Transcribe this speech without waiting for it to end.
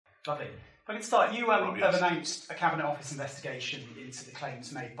Lovely. If I can start, you have announced a Cabinet Office investigation into the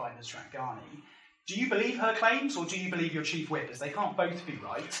claims made by Nusrat Ghani. Do you believe her claims, or do you believe your Chief Whip? As they can't both be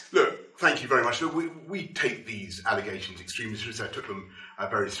right. Look, thank you very much. Look, we take these allegations extremely seriously. I took them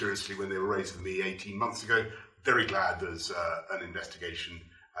very seriously when they were raised with me 18 months ago. Very glad there's an investigation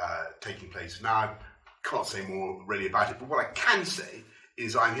taking place now. I can't say more really about it, but what I can say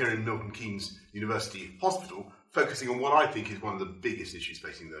is I'm here in Milton Keynes University Hospital focusing on what I think is one of the biggest issues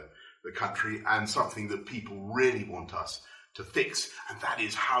facing the country, and something that people really want us to fix, and that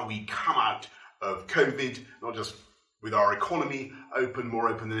is how we come out of COVID, not just with our economy open, more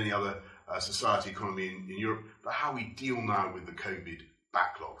open than any other society economy in Europe, but how we deal now with the COVID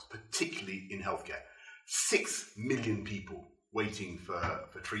backlogs, particularly in healthcare. 6 million people waiting for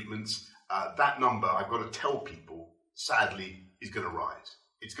treatments. That number, I've got to tell people, sadly, is going to rise.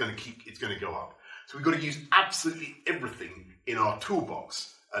 It's going to go up. So we've got to use absolutely everything in our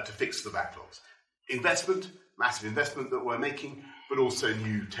toolbox to fix the backlogs. Investment, massive investment that we're making, but also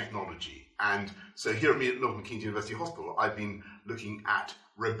new technology. And so here at Milton Keynes University Hospital, I've been looking at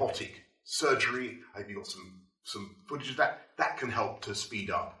robotic surgery. I've got some footage of that. That can help to speed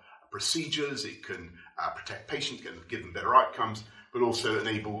up procedures. It can protect patients, give them better outcomes, but also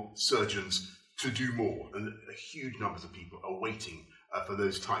enable surgeons to do more. And huge numbers of people are waiting for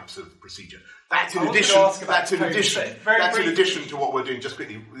those types of procedure. That's in addition to what we're doing, just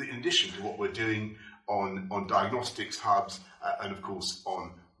quickly, in addition to what we're doing on diagnostics hubs, and of course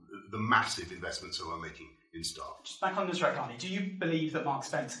on the massive investments that we're making in staff. Just back on Nusrat Ghani, do you believe that Mark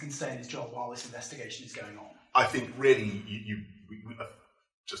Spencer can stay in his job while this investigation is going on? I think really, we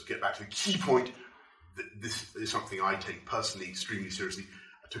just get back to the key point, that this is something I take personally extremely seriously.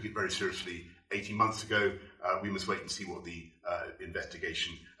 I took it very seriously 18 months ago. We must wait and see what the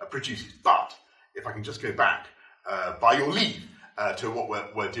investigation produces. But if I can just go back, by your leave, to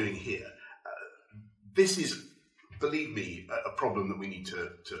what we're doing here, this is, believe me, a problem that we need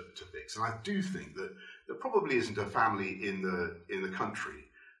to fix. And I do think that there probably isn't a family in the country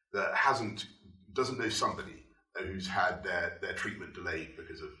that doesn't know somebody who's had their treatment delayed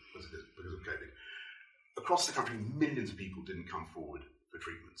because of COVID. Across the country, millions of people didn't come forward for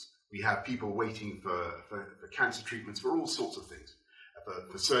treatments. We have people waiting for cancer treatments, for all sorts of things,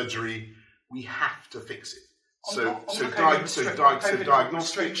 for surgery. We have to fix it.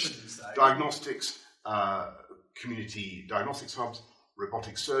 Diagnostics, community diagnostics hubs,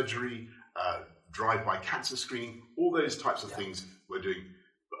 robotic surgery, drive-by cancer screening, all those types of things we're doing.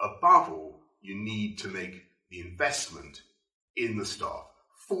 But above all, you need to make the investment in the staff.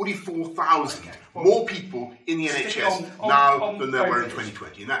 44,000 more people in the NHS now than there were in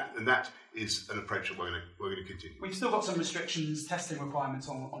 2020, and that is an approach that we're going to continue. We've still got some restrictions, testing requirements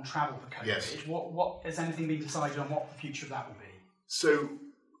on travel for COVID. Yes. What has anything been decided on what the future of that will be? So,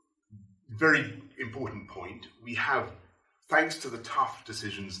 very important point. We have, thanks to the tough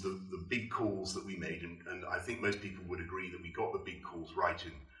decisions, the big calls that we made, and I think most people would agree that we got the big calls right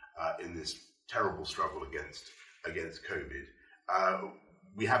in this terrible struggle against COVID.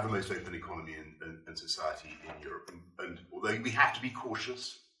 We have the most open economy and society in Europe, and although we have to be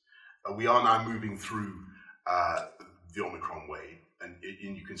cautious, we are now moving through the Omicron wave, and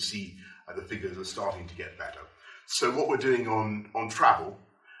you can see the figures are starting to get better. So what we're doing on travel,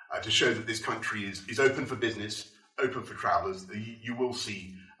 to show that this country is open for business, open for travellers, you will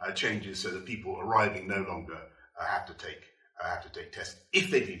see changes so that people arriving no longer have to take tests if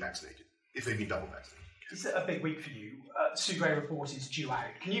they've been vaccinated, if they've been double vaccinated. It's a big week for you. Sue Gray report is due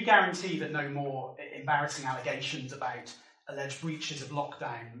out. Can you guarantee that no more embarrassing allegations about alleged breaches of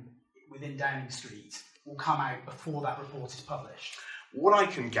lockdown within Downing Street will come out before that report is published? What I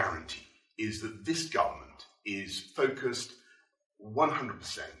can guarantee is that this government is focused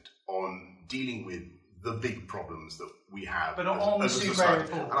 100% on dealing with the big problems that we have. But on the Sue Gray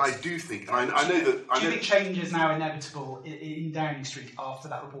report, and I do think, and I know that. Do you think change is now inevitable in Downing Street after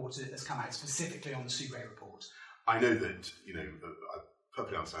that report has come out, specifically on the Sue Gray report? I know that I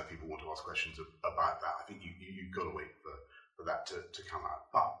perfectly understand people want to ask questions about that. I think you've got to wait for that to come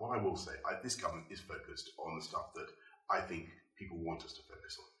out. But what I will say, this government is focused on the stuff that I think people want us to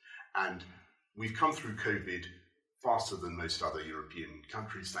focus on, and we've come through COVID faster than most other European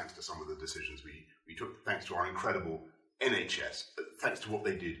countries, thanks to some of the decisions we took, thanks to our incredible NHS, thanks to what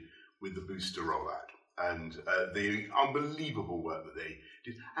they did with the booster rollout, and the unbelievable work that they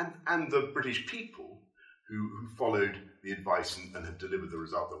did, and the British people who followed the advice and have delivered the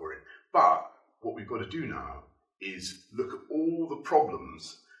result that we're in. But what we've got to do now is look at all the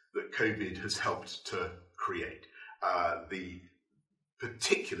problems that COVID has helped to create,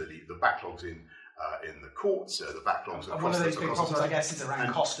 particularly the backlogs in in the courts, the backlogs across. One of those big problems, I guess, is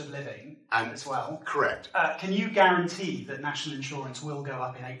around cost of living as well. Correct. Can you guarantee that national insurance will go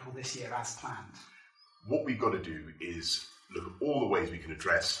up in April this year as planned? What we've got to do is look at all the ways we can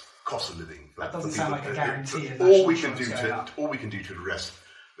address cost of living. That doesn't sound like a guarantee. All we can do to address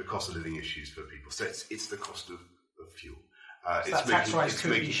the cost of living issues for people. So it's the cost of fuel. It's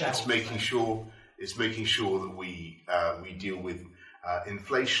making sure that we deal with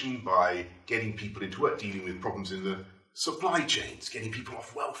inflation by getting people into work, dealing with problems in the supply chains, getting people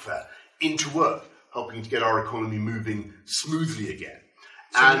off welfare into work, helping to get our economy moving smoothly again.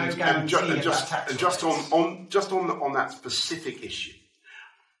 So just on that specific issue,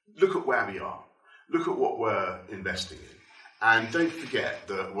 look at where we are. Look at what we're investing in. And don't forget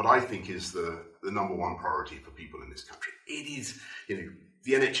that what I think is the number one priority for people in this country. It is,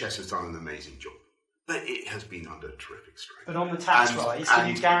 the NHS has done an amazing job, but it has been under terrific strain. But on the tax rise,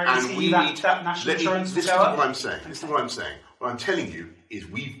 can you guarantee that national insurance will go up? This is what I'm saying. What I'm telling you is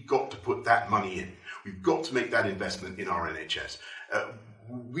we've got to put that money in. We've got to make that investment in our NHS.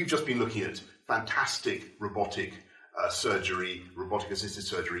 We've just been looking at fantastic robotic assisted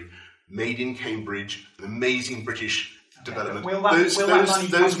surgery, made in Cambridge, an amazing British development.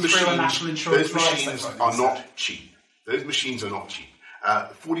 Those machines are not cheap. Those machines are not cheap.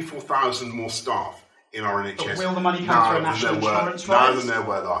 44,000 more staff in our NHS. But will the money come through a national insurance rise? Now than there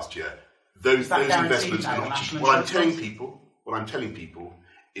were last year. Those investments are not cheap. What I'm telling people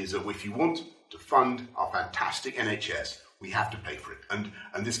is that if you want to fund our fantastic NHS, we have to pay for it, and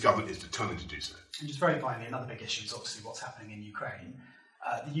this government is determined to do so. And just very finally, another big issue is obviously what's happening in Ukraine.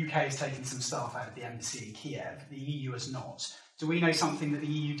 The UK has taken some staff out of the embassy in Kiev. The EU has not. Do we know something that the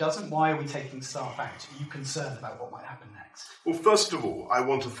EU doesn't? Why are we taking staff out? Are you concerned about what might happen next? Well, first of all, I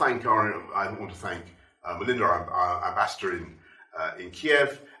want to thank Melinda, our ambassador in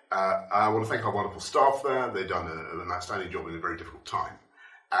Kiev. I want to thank our wonderful staff there. They've done an outstanding job in a very difficult time,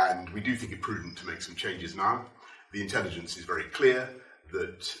 and we do think it prudent to make some changes now. The intelligence is very clear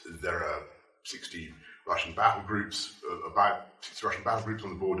that there are 60 Russian battle groups, about 60 Russian battle groups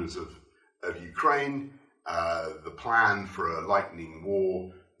on the borders of Ukraine. The plan for a lightning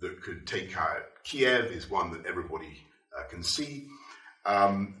war that could take out Kiev is one that everybody can see.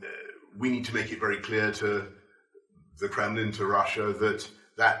 We need to make it very clear to the Kremlin, to Russia,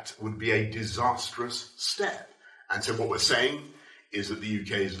 that would be a disastrous step. And so what we're saying is that the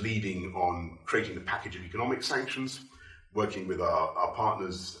UK is leading on creating a package of economic sanctions, working with our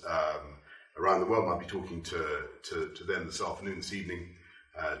partners around the world. I'll be talking to them this evening,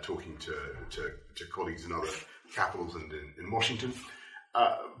 talking to colleagues in other capitals and in Washington.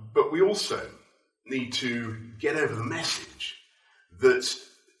 But we also need to get over the message that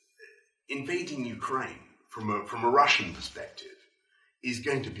invading Ukraine from a Russian perspective is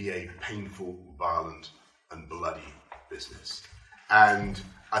going to be a painful, violent and bloody business. And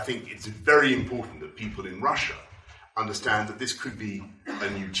I think it's very important that people in Russia understand that this could be a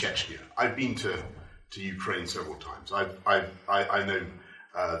new Chechnya. I've been to Ukraine several times. I know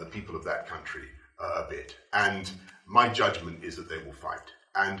the people of that country a bit, and my judgment is that they will fight.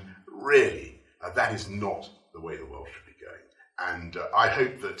 And really, that is not the way the world should be going. And I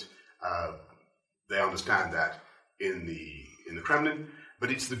hope that they understand that in the Kremlin.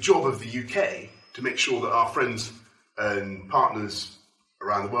 But it's the job of the UK to make sure that our friends and partners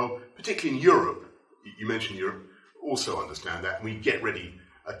around the world, particularly in Europe, you mentioned Europe, also understand that, and we get ready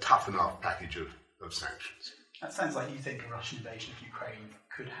a tough enough package of sanctions. That sounds like you think a Russian invasion of Ukraine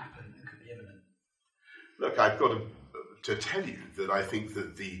could happen and could be imminent. Look, I've got to tell you that I think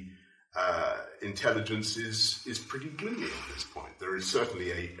that the intelligence is pretty gloomy at this point. There is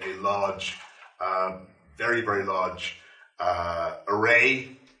certainly a large, very, very large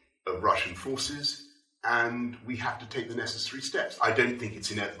array of Russian forces, and we have to take the necessary steps. I don't think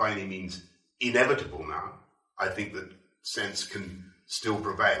it's by any means inevitable now. I think that sense can still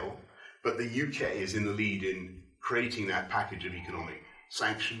prevail, but the UK is in the lead in creating that package of economic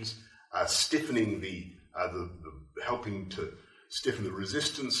sanctions, helping to stiffen the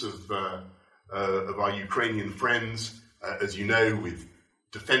resistance of our Ukrainian friends, as you know, with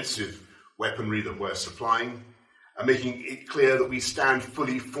defensive weaponry that we're supplying, and making it clear that we stand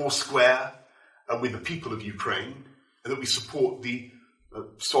fully foursquare with the people of Ukraine, and that we support the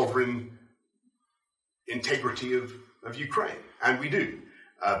sovereign integrity of Ukraine. And we do.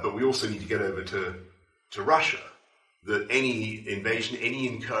 But we also need to get over to Russia, that any invasion, any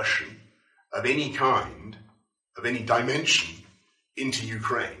incursion of any kind, of any dimension into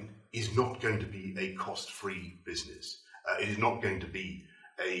Ukraine is not going to be a cost-free business. It is not going to be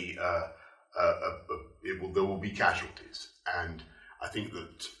there will be casualties. And I think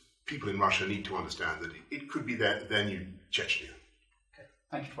that people in Russia need to understand that it could be their new Chechnya. Okay.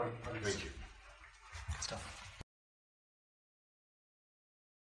 Thank you for your comments. Thank you. Good stuff.